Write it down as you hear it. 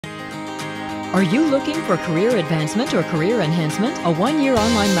Are you looking for career advancement or career enhancement? A one-year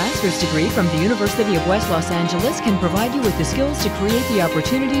online master's degree from the University of West Los Angeles can provide you with the skills to create the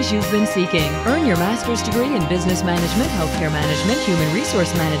opportunities you've been seeking. Earn your master's degree in business management, healthcare management, human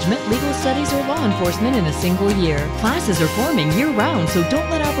resource management, legal studies, or law enforcement in a single year. Classes are forming year-round, so don't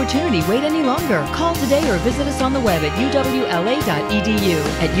let opportunity wait any longer. Call today or visit us on the web at uwla.edu.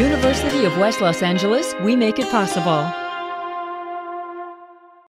 At University of West Los Angeles, we make it possible.